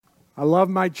I love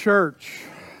my church.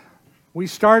 We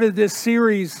started this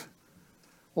series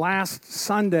last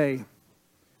Sunday.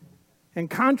 And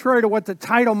contrary to what the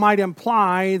title might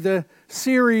imply, the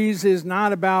series is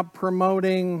not about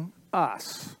promoting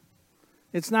us.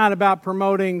 It's not about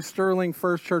promoting Sterling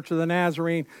First Church of the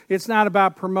Nazarene. It's not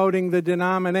about promoting the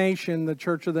denomination, the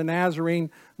Church of the Nazarene,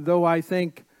 though I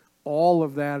think all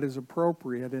of that is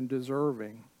appropriate and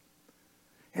deserving.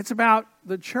 It's about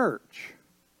the church,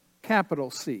 capital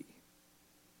C.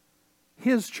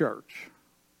 His church,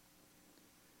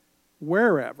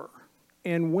 wherever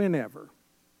and whenever.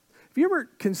 Have you ever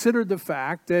considered the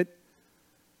fact that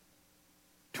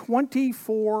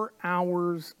 24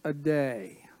 hours a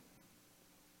day,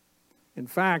 in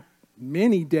fact,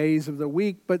 many days of the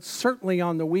week, but certainly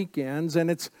on the weekends, and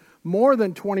it's more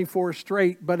than 24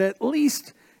 straight, but at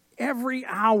least every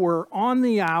hour on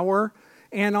the hour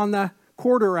and on the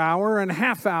quarter hour and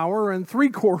half hour and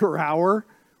three-quarter hour,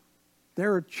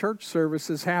 there are church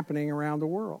services happening around the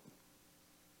world.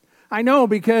 I know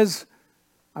because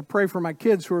I pray for my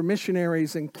kids who are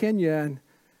missionaries in Kenya, and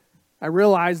I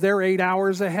realize they're 8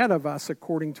 hours ahead of us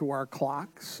according to our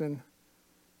clocks. And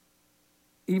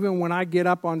even when I get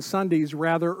up on Sundays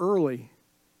rather early,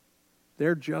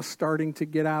 they're just starting to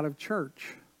get out of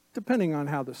church, depending on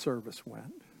how the service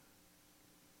went.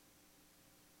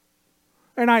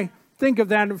 And I think of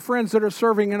that in friends that are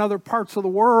serving in other parts of the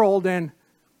world and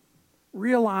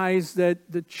realize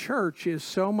that the church is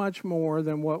so much more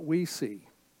than what we see.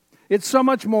 It's so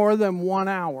much more than 1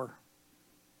 hour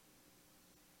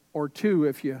or 2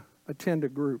 if you attend a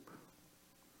group,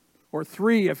 or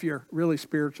 3 if you're really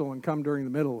spiritual and come during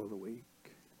the middle of the week.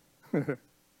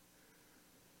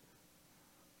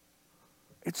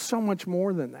 It's so much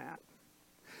more than that.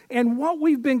 And what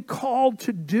we've been called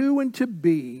to do and to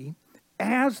be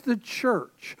as the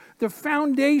church, the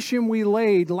foundation we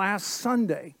laid last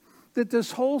Sunday, that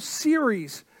this whole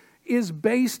series is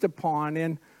based upon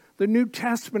in the New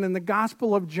Testament in the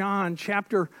Gospel of John,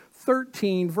 chapter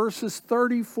 13, verses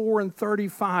 34 and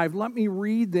 35. Let me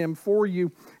read them for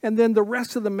you. And then the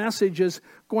rest of the message is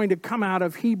going to come out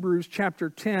of Hebrews chapter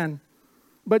 10.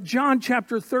 But John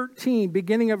chapter 13,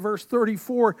 beginning at verse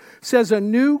 34, says, "A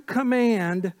new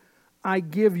command I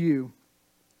give you,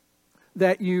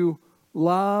 that you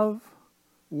love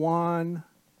one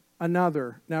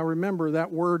another." Now remember,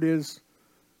 that word is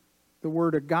the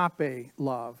word agape,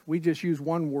 love. We just use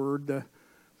one word.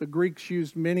 The Greeks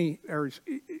used many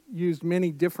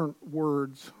different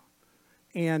words,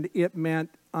 and it meant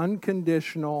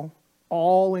unconditional,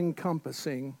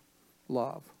 all-encompassing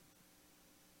love.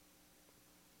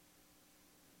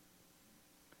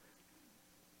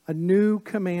 "A new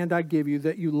command I give you,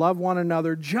 that you love one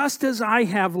another just as I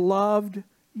have loved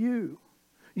you.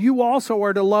 You also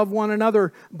are to love one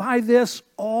another. By this,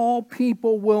 all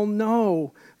people will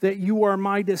know that you are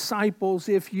my disciples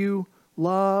if you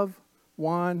love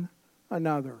one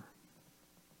another."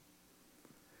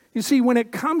 You see, when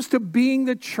it comes to being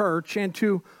the church and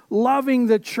to loving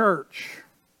the church,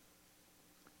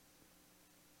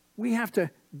 we have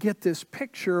to get this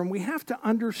picture, and we have to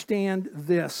understand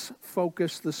this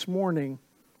focus this morning,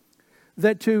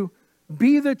 that to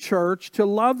be the church, to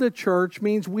love the church,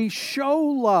 means we show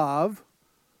love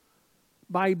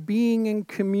by being in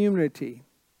community.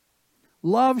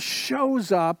 Love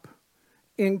shows up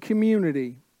in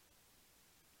community.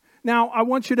 Now, I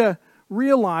want you to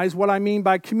realize what I mean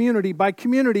by community. By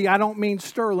community, I don't mean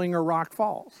Sterling or Rock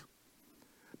Falls.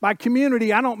 By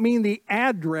community, I don't mean the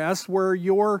address where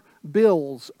your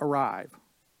bills arrive.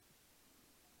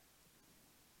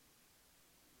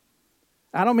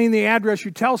 I don't mean the address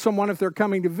you tell someone if they're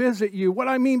coming to visit you. What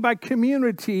I mean by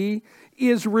community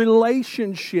is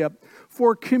relationship.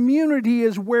 For community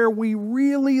is where we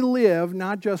really live,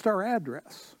 not just our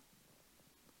address.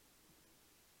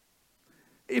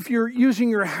 If you're using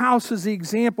your house as the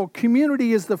example,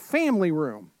 community is the family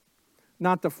room,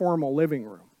 not the formal living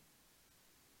room.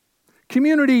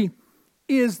 Community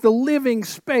is the living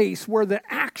space where the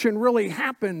action really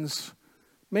happens.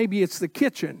 Maybe it's the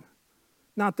kitchen,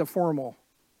 not the formal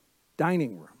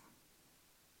dining room.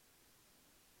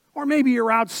 Or maybe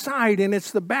you're outside and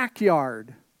it's the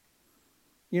backyard.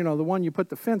 You know, the one you put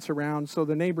the fence around so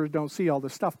the neighbors don't see all the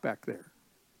stuff back there.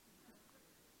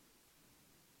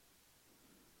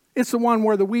 It's the one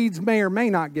where the weeds may or may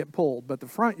not get pulled, but the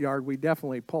front yard, we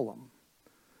definitely pull them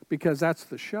because that's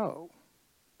the show.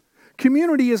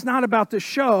 Community is not about the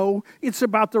show, it's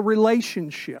about the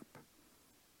relationship.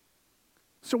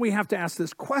 So we have to ask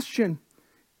this question: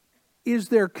 is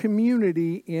there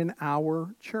community in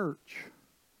our church?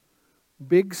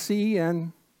 Big C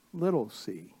and little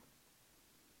c.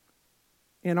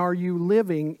 And are you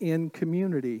living in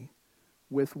community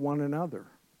with one another?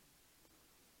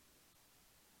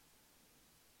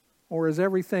 Or is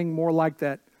everything more like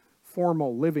that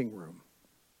formal living room?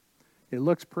 It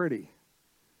looks pretty.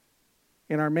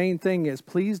 And our main thing is,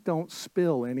 please don't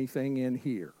spill anything in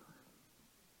here.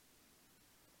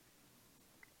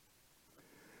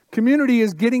 Community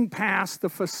is getting past the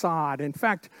facade. In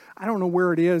fact, I don't know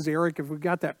where it is, Eric, if we've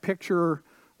got that picture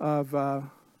of...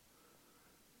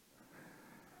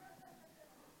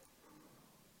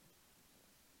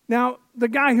 Now, the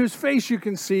guy whose face you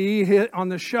can see on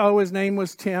the show, his name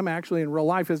was Tim. Actually, in real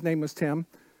life, his name was Tim.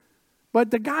 But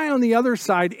the guy on the other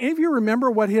side, any of you remember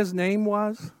what his name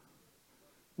was?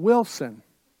 Wilson.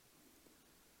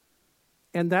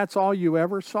 And that's all you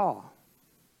ever saw.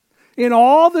 In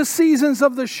all the seasons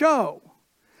of the show,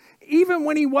 even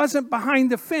when he wasn't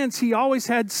behind the fence, he always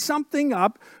had something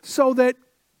up so that,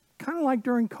 kind of like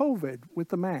during COVID with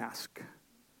the mask.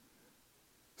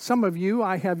 Some of you,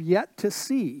 I have yet to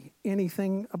see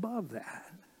anything above that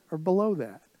or below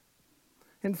that.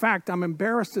 In fact, I'm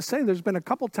embarrassed to say there's been a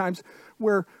couple times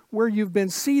where you've been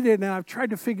seated and I've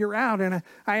tried to figure out, and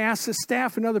I asked the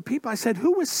staff and other people, I said,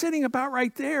 who was sitting about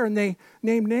right there? And they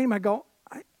named name. I go,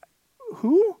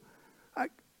 who?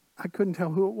 I couldn't tell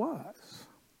who it was.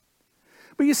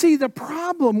 But you see, the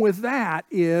problem with that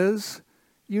is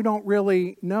you don't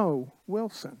really know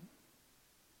Wilson.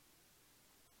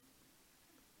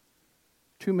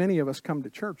 Too many of us come to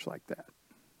church like that.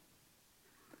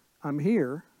 I'm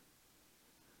here.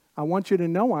 I want you to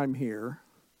know I'm here,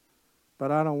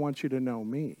 but I don't want you to know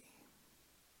me.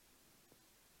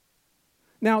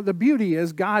 Now, the beauty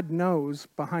is God knows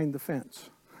behind the fence.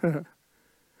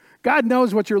 God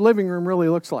knows what your living room really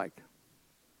looks like.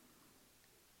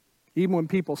 Even when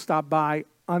people stop by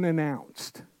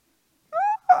unannounced.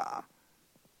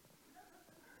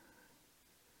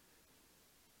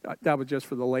 That was just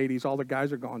for the ladies. All the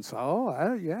guys are going,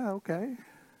 yeah, okay.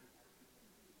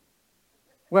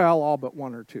 Well, all but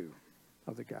one or two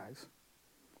of the guys.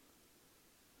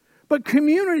 But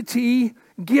community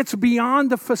gets beyond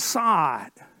the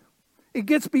facade. It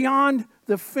gets beyond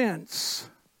the fence.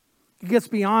 It gets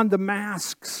beyond the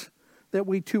masks that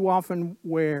we too often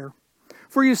wear.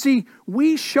 For you see,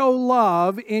 we show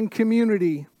love in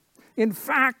community. In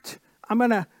fact, I'm going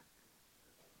to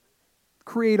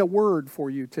create a word for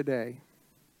you today.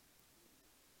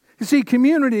 You see,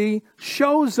 community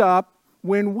shows up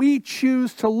when we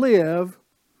choose to live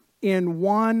in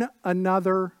one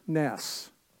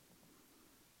another-ness.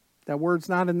 That word's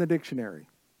not in the dictionary.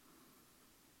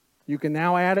 You can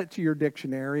now add it to your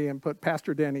dictionary and put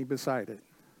Pastor Denny beside it.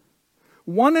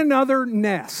 One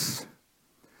another-ness.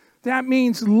 That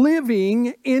means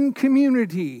living in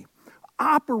community,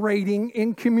 operating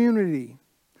in community,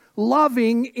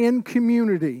 loving in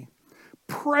community,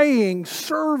 praying,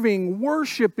 serving,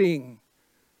 worshiping,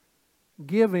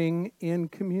 giving in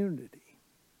community.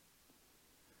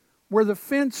 Where the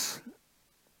fence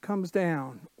comes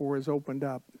down or is opened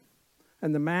up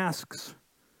and the masks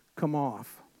come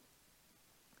off.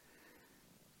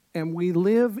 And we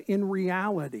live in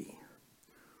reality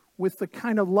with the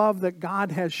kind of love that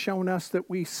God has shown us that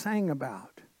we sang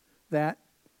about. That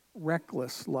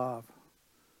reckless love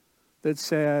that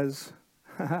says,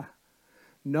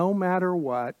 no matter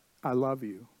what, I love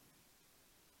you.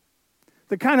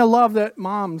 The kind of love that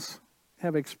moms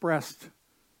have expressed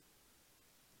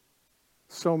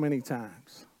so many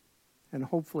times, and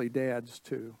hopefully dads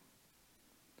too.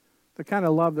 The kind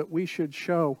of love that we should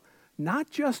show,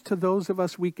 not just to those of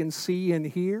us we can see and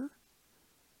hear,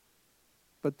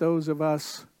 but those of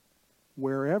us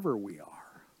wherever we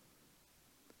are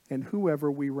and whoever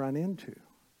we run into.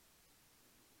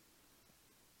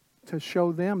 To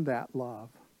show them that love.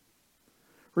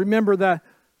 Remember the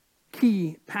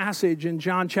key passage in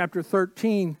John chapter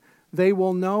 13. They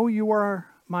will know you are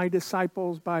my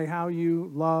disciples by how you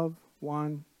love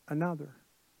one another.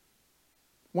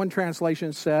 One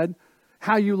translation said,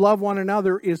 how you love one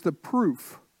another is the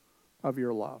proof of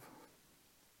your love.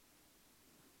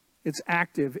 It's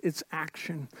active, it's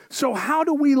action. So how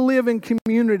do we live in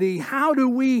community? How do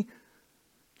we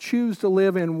choose to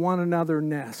live in one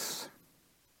another-ness?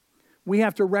 We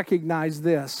have to recognize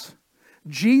this.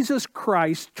 Jesus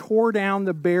Christ tore down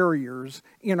the barriers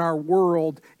in our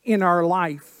world, in our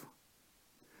life.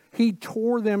 He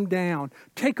tore them down.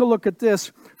 Take a look at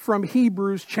this from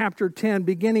Hebrews chapter 10,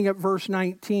 beginning at verse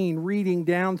 19, reading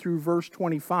down through verse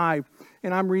 25.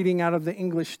 And I'm reading out of the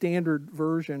English Standard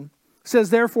Version. It says,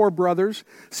 therefore, brothers,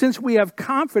 since we have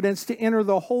confidence to enter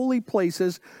the holy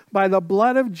places by the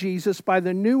blood of Jesus, by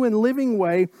the new and living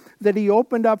way that he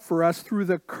opened up for us through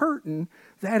the curtain,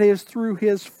 that is, through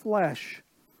his flesh.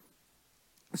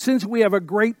 Since we have a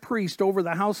great priest over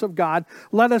the house of God,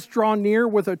 let us draw near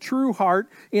with a true heart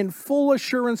in full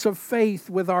assurance of faith,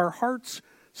 with our hearts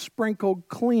sprinkled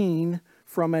clean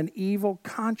from an evil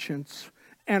conscience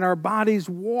and our bodies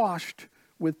washed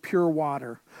with pure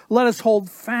water. Let us hold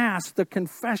fast the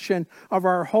confession of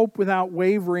our hope without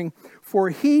wavering, for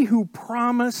he who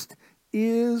promised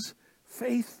is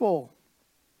faithful.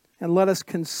 And let us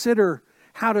consider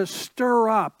how to stir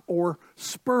up or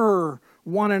spur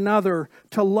one another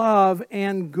to love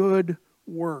and good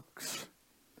works,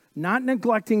 not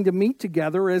neglecting to meet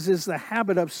together, as is the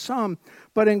habit of some,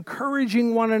 but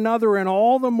encouraging one another, and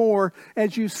all the more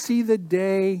as you see the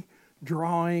day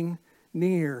drawing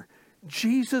near.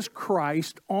 Jesus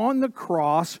Christ on the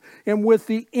cross and with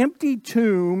the empty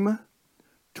tomb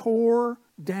tore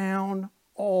down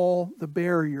all the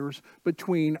barriers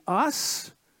between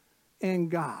us and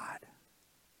God.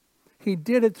 He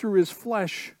did it through his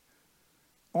flesh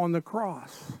on the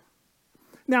cross.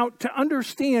 Now, to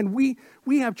understand, we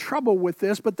have trouble with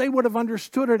this, but they would have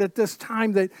understood it at this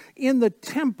time, that in the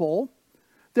temple,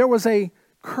 there was a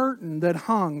curtain that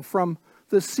hung from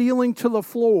the ceiling to the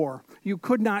floor. You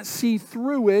could not see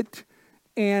through it,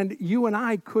 and you and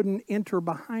I couldn't enter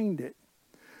behind it.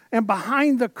 And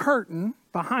behind the curtain,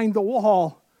 behind the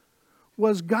wall,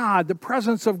 was God, the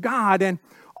presence of God, and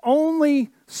only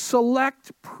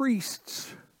select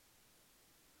priests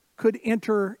could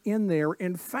enter in there.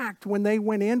 In fact, when they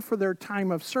went in for their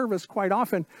time of service, quite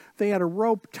often they had a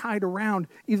rope tied around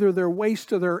either their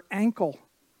waist or their ankle,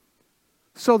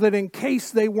 so that in case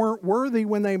they weren't worthy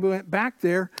when they went back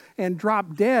there and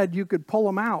dropped dead, you could pull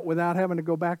them out without having to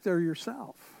go back there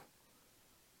yourself.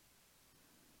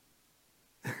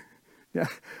 Yeah,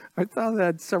 I thought of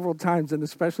that several times, and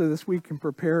especially this week in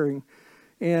preparing.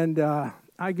 And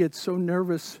I get so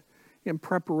nervous in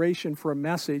preparation for a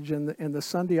message, and the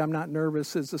Sunday I'm not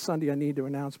nervous is the Sunday I need to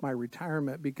announce my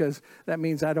retirement, because that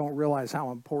means I don't realize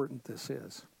how important this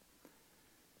is.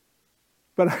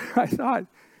 But I thought,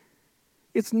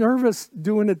 it's nervous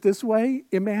doing it this way.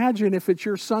 Imagine if it's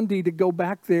your Sunday to go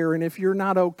back there, and if you're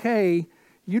not okay,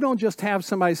 you don't just have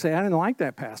somebody say, I didn't like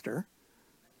that pastor.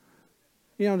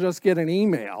 You don't just get an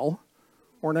email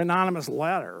or an anonymous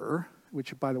letter,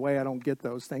 which, by the way, I don't get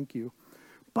those, thank you.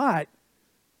 But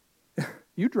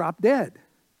you drop dead.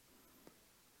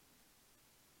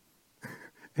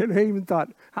 And I even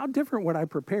thought, how different would I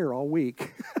prepare all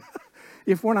week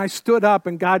if when I stood up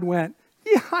and God went,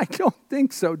 yeah, I don't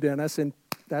think so, Dennis, and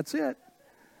that's it.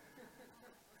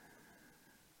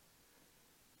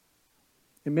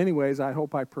 In many ways, I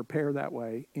hope I prepare that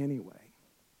way anyway.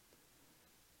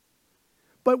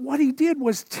 But what he did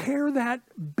was tear that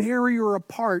barrier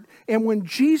apart. And when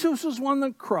Jesus was on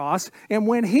the cross, and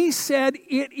when he said,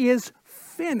 it is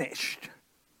finished,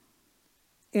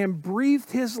 and breathed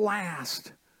his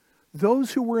last,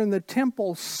 those who were in the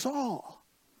temple saw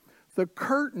the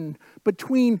curtain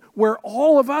between where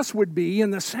all of us would be in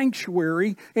the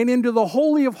sanctuary and into the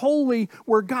Holy of Holies,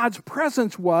 where God's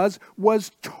presence was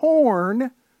torn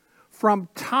from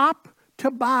top to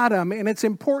bottom. And it's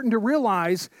important to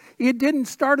realize it didn't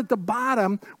start at the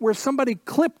bottom where somebody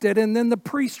clipped it and then the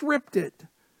priest ripped it.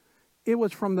 It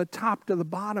was from the top to the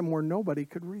bottom where nobody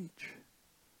could reach.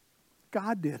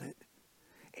 God did it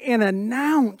and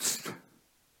announced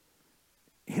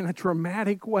in a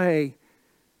dramatic way,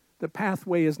 the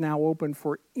pathway is now open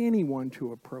for anyone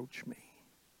to approach me.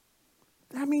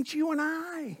 That means you and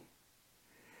I.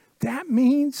 That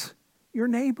means your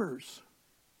neighbors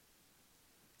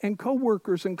and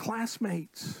coworkers and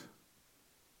classmates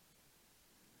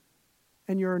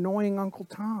and your annoying Uncle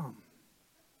Tom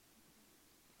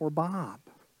or Bob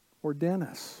or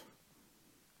Dennis.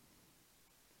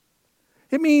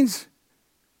 It means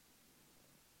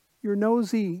your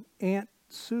nosy Aunt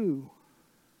Sue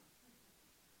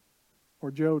or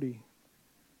Jody.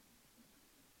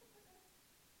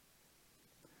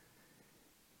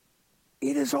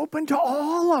 It is open to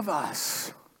all of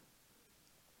us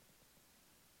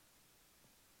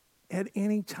at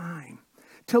any time.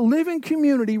 To live in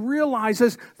community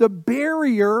realizes the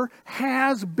barrier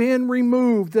has been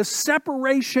removed. The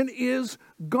separation is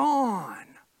gone.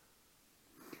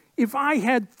 If I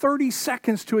had 30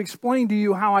 seconds to explain to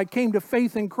you how I came to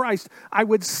faith in Christ, I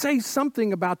would say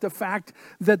something about the fact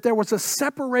that there was a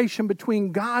separation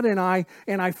between God and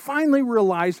I finally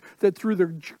realized that through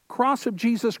the cross of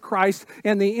Jesus Christ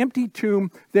and the empty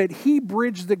tomb, that he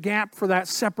bridged the gap for that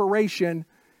separation,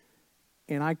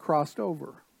 and I crossed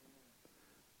over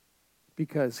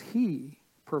because he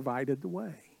provided the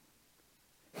way.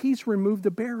 He's removed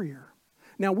the barrier.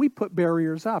 Now, we put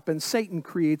barriers up, and Satan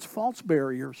creates false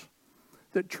barriers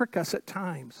that trick us at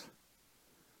times.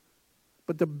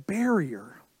 But the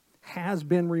barrier has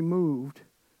been removed,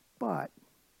 but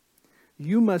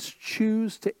you must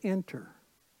choose to enter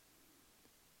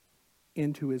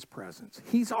into his presence.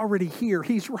 He's already here.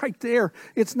 He's right there.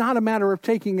 It's not a matter of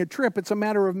taking a trip. It's a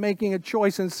matter of making a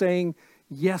choice and saying,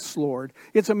 yes, Lord.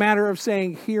 It's a matter of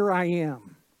saying, here I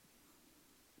am,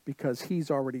 because he's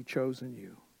already chosen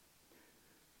you.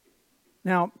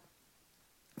 Now,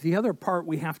 the other part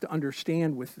we have to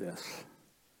understand with this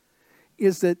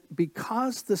is that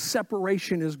because the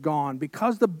separation is gone,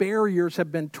 because the barriers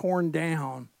have been torn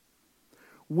down,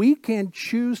 we can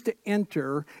choose to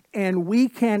enter, and we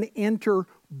can enter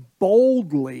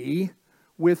boldly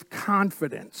with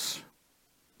confidence.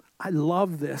 I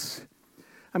love this.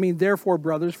 I mean, therefore,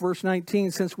 brothers, verse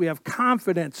 19, since we have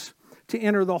confidence to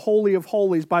enter the Holy of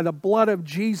Holies by the blood of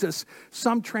Jesus.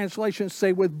 Some translations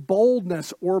say with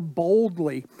boldness or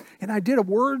boldly. And I did a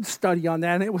word study on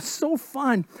that, and it was so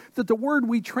fun that the word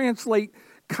we translate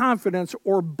confidence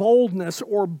or boldness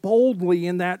or boldly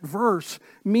in that verse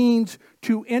means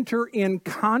to enter in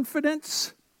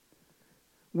confidence,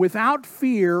 without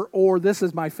fear, or this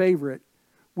is my favorite,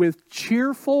 with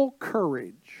cheerful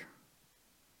courage.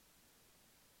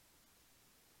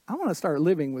 I want to start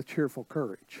living with cheerful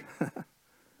courage.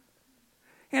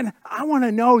 And I want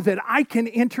to know that I can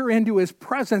enter into his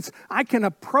presence. I can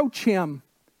approach him.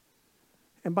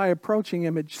 And by approaching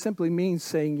him, it simply means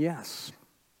saying yes.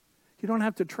 You don't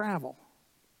have to travel.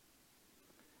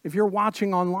 If you're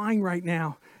watching online right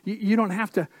now, you don't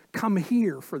have to come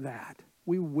here for that.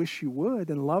 We wish you would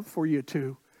and love for you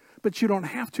to. But you don't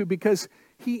have to, because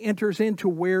he enters into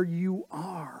where you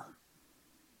are.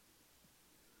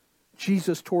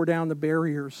 Jesus tore down the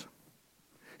barriers.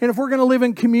 And if we're going to live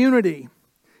in community,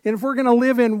 and if we're going to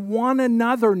live in one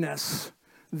anotherness,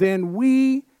 then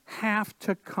we have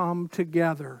to come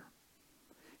together.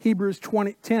 Hebrews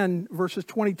 10, verses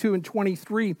 22 and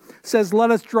 23 says, let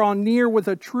us draw near with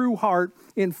a true heart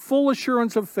in full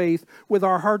assurance of faith, with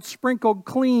our hearts sprinkled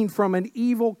clean from an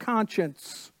evil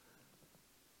conscience.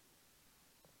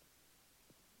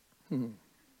 And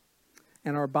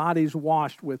our bodies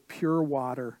washed with pure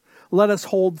water. Let us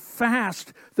hold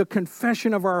fast the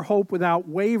confession of our hope without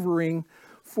wavering,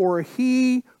 for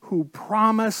he who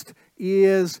promised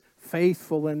is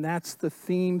faithful. And that's the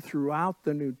theme throughout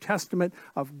the New Testament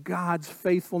of God's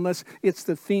faithfulness. It's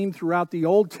the theme throughout the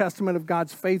Old Testament of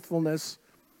God's faithfulness,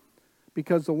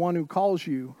 because the one who calls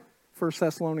you, 1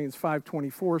 Thessalonians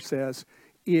 5:24 says,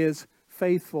 is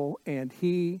faithful, and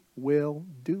he will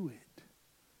do it.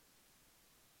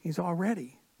 He's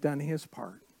already done his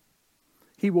part.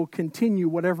 He will continue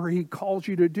whatever he calls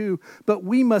you to do. But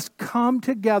we must come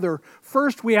together.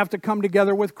 First, we have to come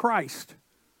together with Christ.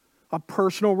 A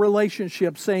personal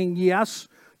relationship, saying yes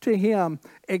to him,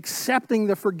 accepting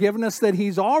the forgiveness that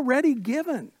he's already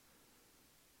given.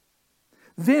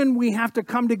 Then we have to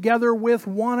come together with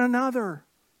one another.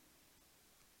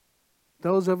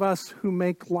 Those of us who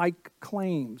make like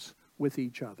claims with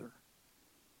each other.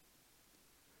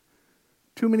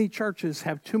 Too many churches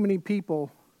have too many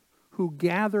people who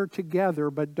gather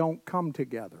together but don't come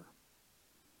together.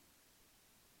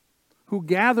 Who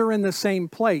gather in the same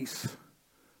place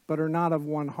but are not of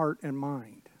one heart and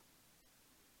mind.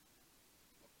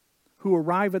 Who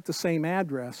arrive at the same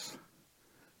address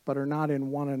but are not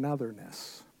in one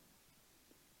anotherness.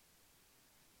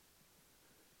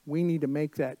 We need to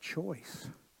make that choice.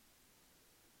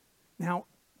 Now,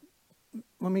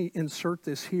 let me insert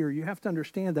this here. You have to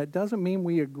understand that doesn't mean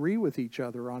we agree with each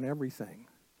other on everything.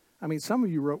 I mean, some of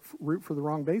you root for the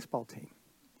wrong baseball team.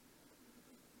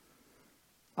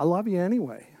 I love you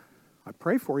anyway. I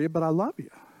pray for you, but I love you.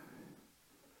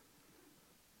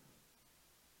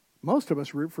 Most of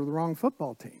us root for the wrong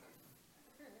football team.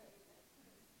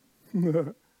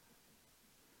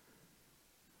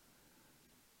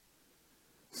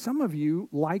 Some of you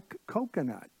like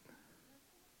coconut.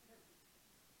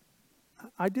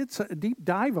 I did a deep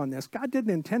dive on this. God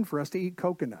didn't intend for us to eat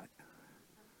coconut.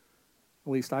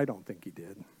 At least I don't think he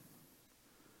did.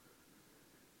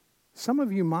 Some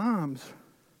of you moms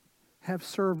have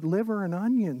served liver and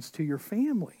onions to your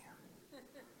family.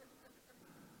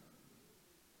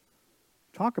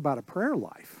 Talk about a prayer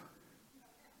life.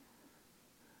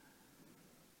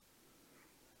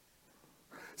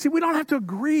 See, we don't have to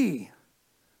agree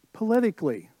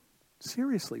politically.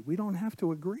 Seriously, we don't have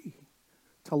to agree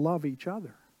to love each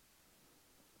other.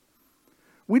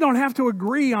 We don't have to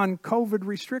agree on COVID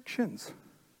restrictions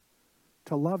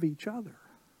to love each other.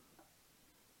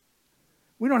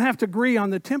 We don't have to agree on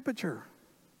the temperature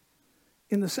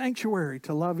in the sanctuary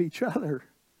to love each other.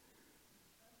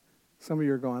 Some of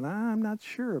you are going, I'm not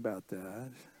sure about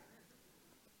that.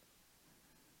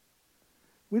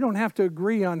 We don't have to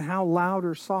agree on how loud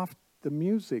or soft the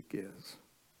music is.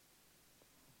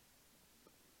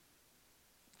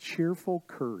 Cheerful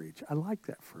courage. I like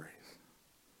that phrase.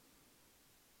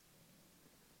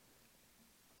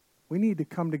 We need to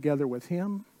come together with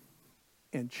Him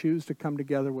and choose to come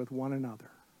together with one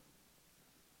another.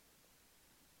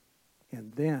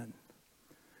 And then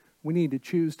we need to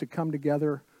choose to come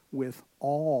together with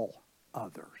all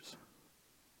others.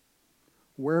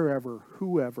 Wherever,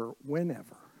 whoever,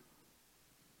 whenever.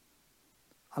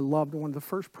 I loved one of the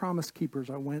first Promise Keepers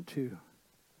I went to.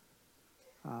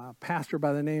 A pastor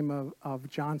by the name of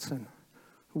Johnson,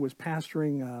 who was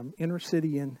pastoring inner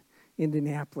city in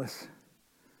Indianapolis,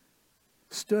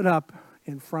 stood up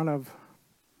in front of,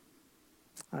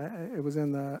 it was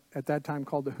at that time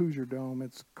called the Hoosier Dome.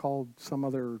 It's called some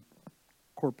other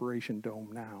corporation dome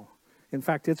now. In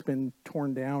fact, it's been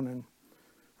torn down and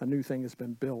a new thing has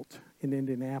been built in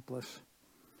Indianapolis.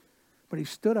 But he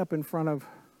stood up in front of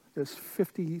this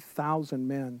 50,000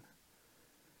 men.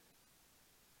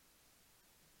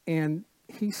 And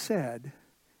he said,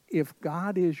 if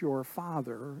God is your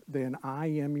father, then I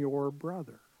am your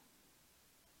brother.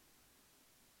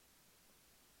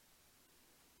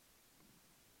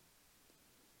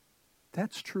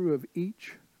 That's true of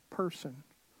each person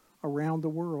around the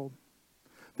world.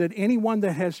 That anyone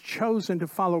that has chosen to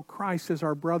follow Christ as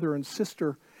our brother and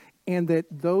sister, and that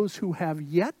those who have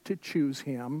yet to choose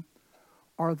Him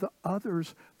are the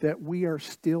others that we are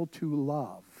still to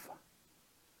love.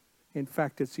 In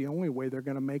fact, it's the only way they're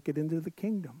going to make it into the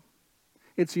kingdom.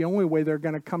 It's the only way they're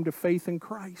going to come to faith in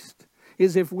Christ,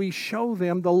 is if we show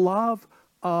them the love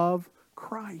of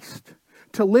Christ.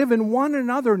 To live in one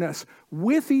anotherness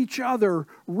with each other,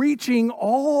 reaching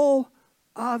all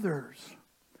others.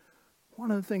 One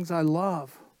of the things I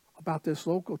love about this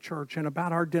local church and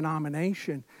about our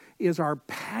denomination is our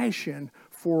passion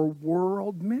for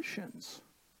world missions.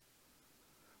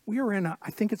 We are in, I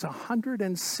think it's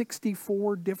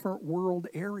 164 different world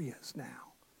areas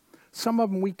now. Some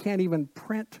of them we can't even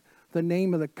print the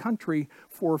name of the country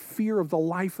for fear of the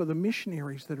life of the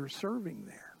missionaries that are serving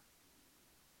there.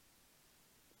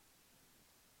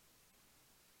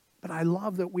 But I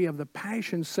love that we have the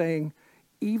passion saying,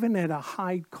 even at a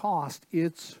high cost,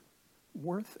 it's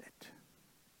worth it.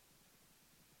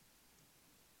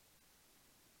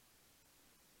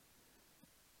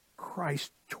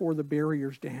 Christ tore the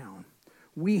barriers down.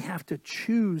 We have to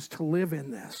choose to live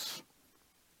in this.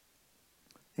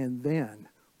 And then,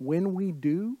 when we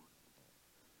do,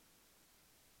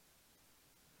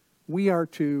 we are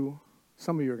to,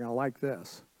 some of you are going to like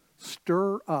this,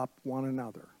 stir up one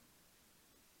another.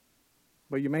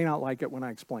 But you may not like it when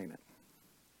I explain it.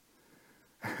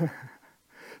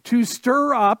 To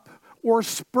stir up or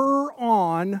spur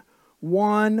on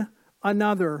one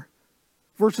another.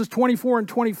 Verses 24 and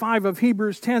 25 of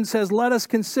Hebrews 10 says, let us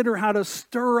consider how to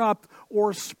stir up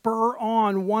or spur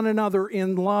on one another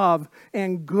in love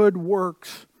and good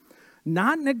works,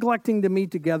 not neglecting to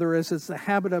meet together as is the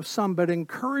habit of some, but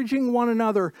encouraging one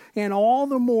another, and all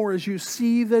the more as you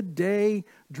see the day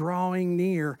drawing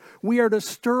near. We are to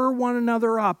stir one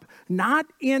another up, not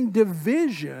in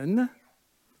division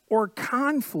or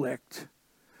conflict,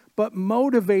 but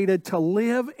motivated to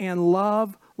live and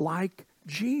love like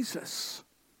Jesus.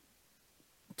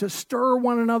 To stir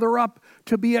one another up,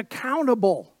 to be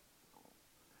accountable.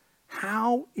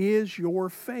 How is your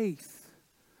faith?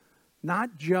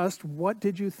 Not just what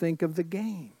did you think of the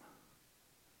game?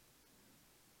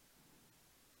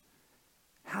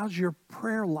 How's your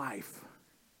prayer life?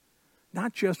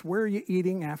 Not just where are you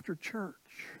eating after church?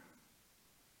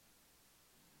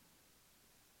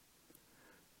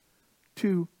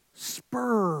 To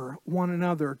spur one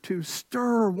another, to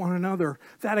stir one another.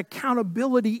 That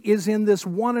accountability is in this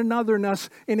one anotherness,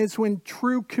 and it's in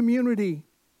true community.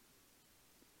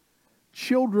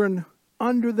 Children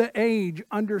under the age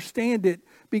understand it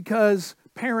because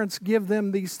parents give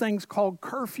them these things called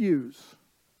curfews.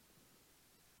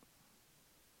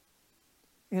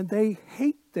 And they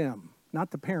hate them.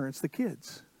 Not the parents, the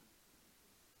kids.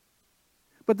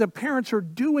 But the parents are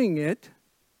doing it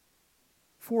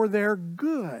for their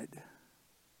good.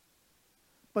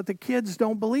 But the kids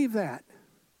don't believe that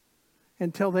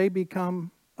until they become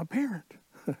a parent.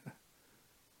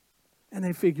 And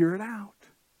they figure it out.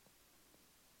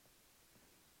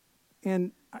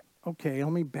 And, okay,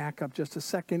 let me back up just a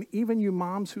second. Even you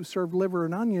moms who serve liver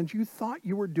and onions, you thought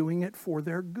you were doing it for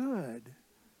their good.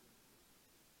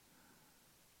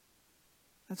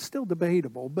 That's still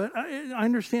debatable, but I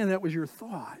understand that was your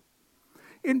thought.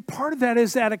 And part of that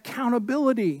is that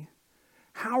accountability.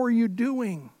 How are you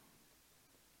doing?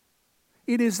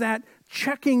 It is that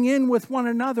checking in with one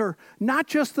another, not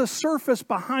just the surface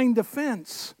behind the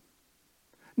fence,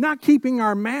 not keeping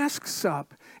our masks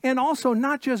up, and also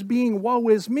not just being woe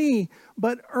is me,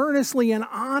 but earnestly and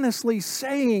honestly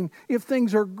saying if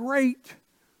things are great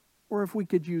or if we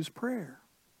could use prayer.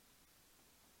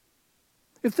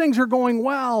 If things are going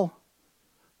well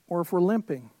or if we're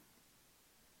limping.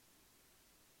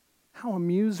 How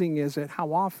amusing is it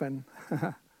how often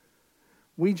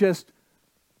we just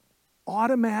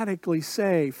automatically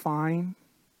say, fine.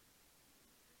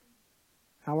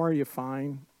 How are you?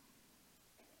 Fine.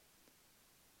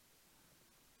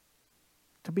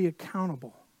 To be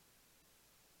accountable.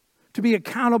 To be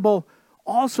accountable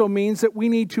also means that we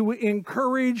need to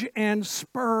encourage and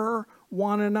spur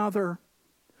one another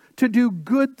to do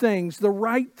good things, the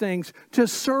right things, to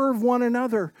serve one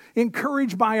another,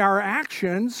 encouraged by our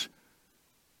actions.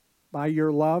 By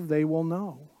your love, they will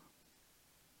know.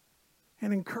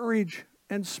 And encourage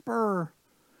and spur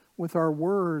with our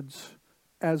words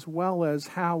as well as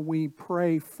how we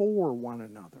pray for one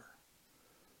another,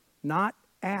 not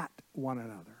at one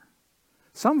another.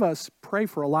 Some of us pray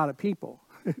for a lot of people.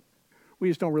 We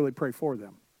just don't really pray for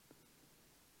them.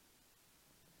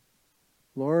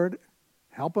 Lord,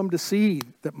 help them to see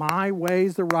that my way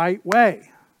is the right way.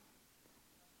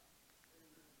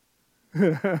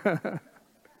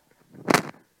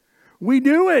 We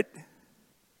do it.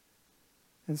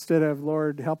 Instead of,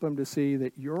 Lord, help them to see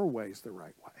that your way is the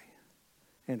right way.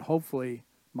 And hopefully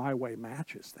my way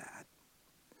matches that.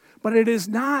 But it is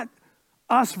not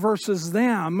us versus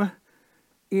them.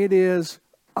 It is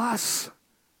us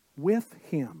with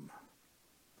Him.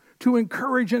 To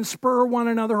encourage and spur one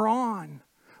another on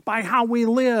by how we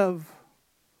live,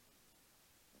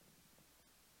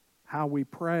 how we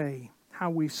pray,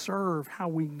 how we serve, how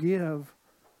we give,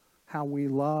 how we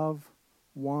love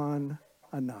one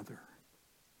another.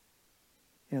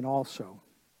 And also,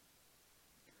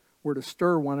 we're to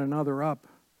stir one another up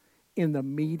in the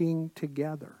meeting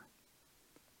together.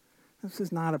 This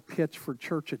is not a pitch for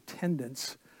church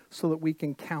attendance so that we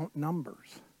can count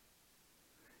numbers.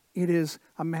 It is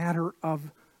a matter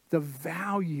of the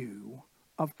value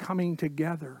of coming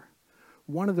together.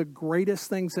 One of the greatest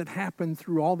things that happened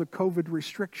through all the COVID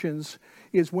restrictions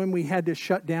is when we had to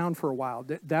shut down for a while.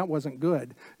 That wasn't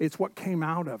good. It's what came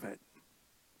out of it.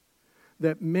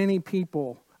 That many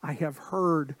people, I have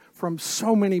heard from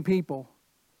so many people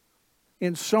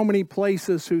in so many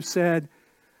places who said,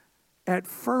 at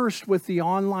first with the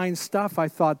online stuff, I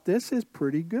thought, this is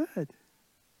pretty good.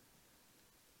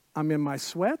 I'm in my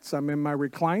sweats, I'm in my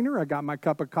recliner, I got my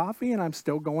cup of coffee, and I'm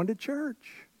still going to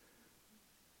church.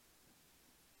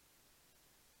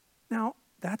 Now,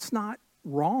 that's not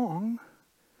wrong,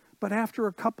 but after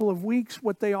a couple of weeks,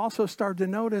 what they also started to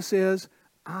notice is,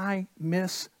 I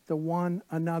miss the one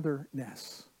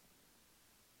anotherness.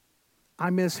 I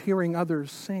miss hearing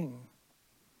others sing.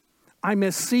 I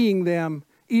miss seeing them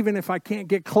even if I can't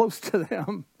get close to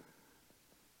them.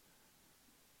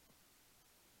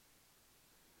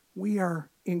 We are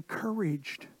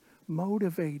encouraged,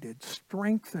 motivated,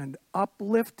 strengthened,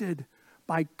 uplifted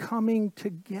by coming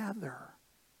together.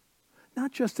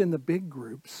 Not just in the big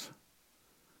groups,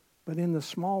 but in the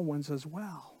small ones as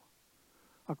well.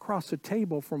 Across a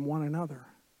table from one another.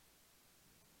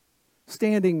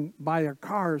 Standing by their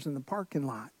cars in the parking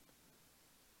lot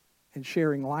and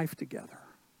sharing life together.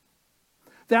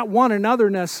 That one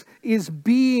anotherness is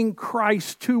being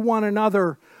Christ to one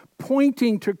another,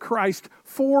 pointing to Christ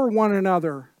for one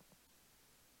another,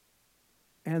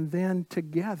 and then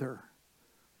together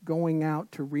going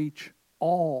out to reach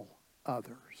all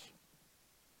others.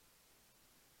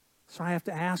 So I have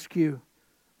to ask you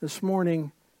this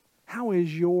morning, how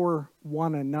is your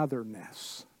one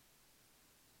anotherness?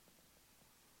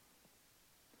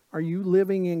 Are you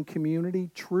living in community,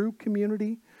 true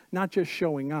community, not just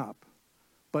showing up,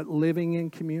 but living in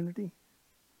community?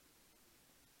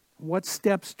 What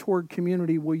steps toward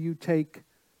community will you take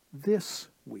this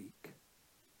week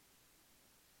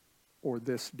or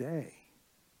this day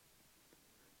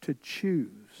to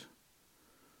choose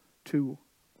to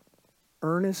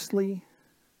earnestly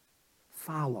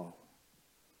follow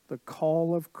the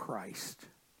call of Christ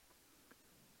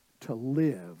to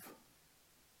live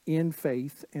in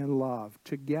faith and love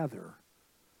together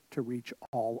to reach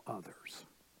all others?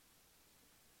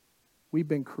 We've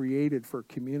been created for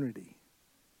community.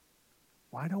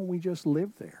 Why don't we just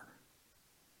live there?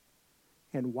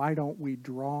 And why don't we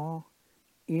draw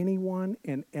anyone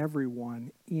and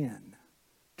everyone in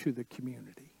to the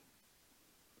community?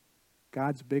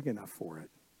 God's big enough for it.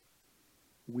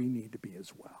 We need to be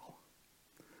as well.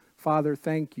 Father,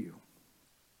 thank you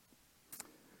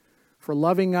for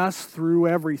loving us through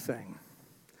everything.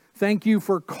 Thank you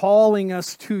for calling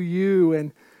us to you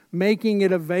and making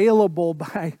it available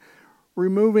by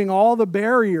removing all the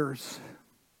barriers.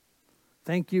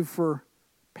 Thank you for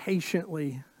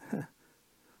patiently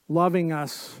loving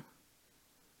us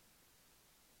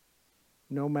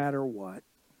no matter what.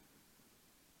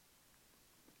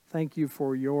 Thank you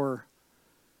for your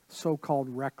so-called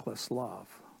reckless love.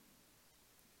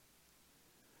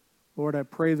 Lord, I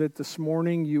pray that this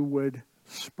morning you would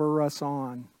spur us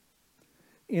on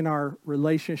in our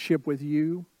relationship with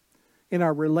you, in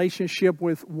our relationship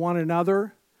with one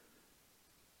another,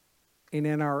 and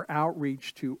in our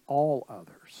outreach to all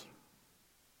others.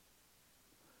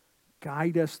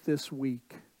 Guide us this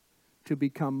week to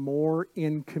become more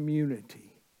in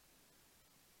community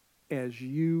as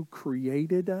you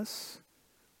created us,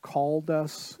 called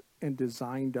us, and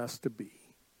designed us to be.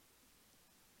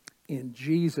 In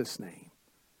Jesus' name,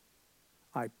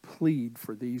 I plead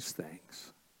for these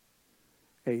things.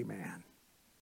 Amen.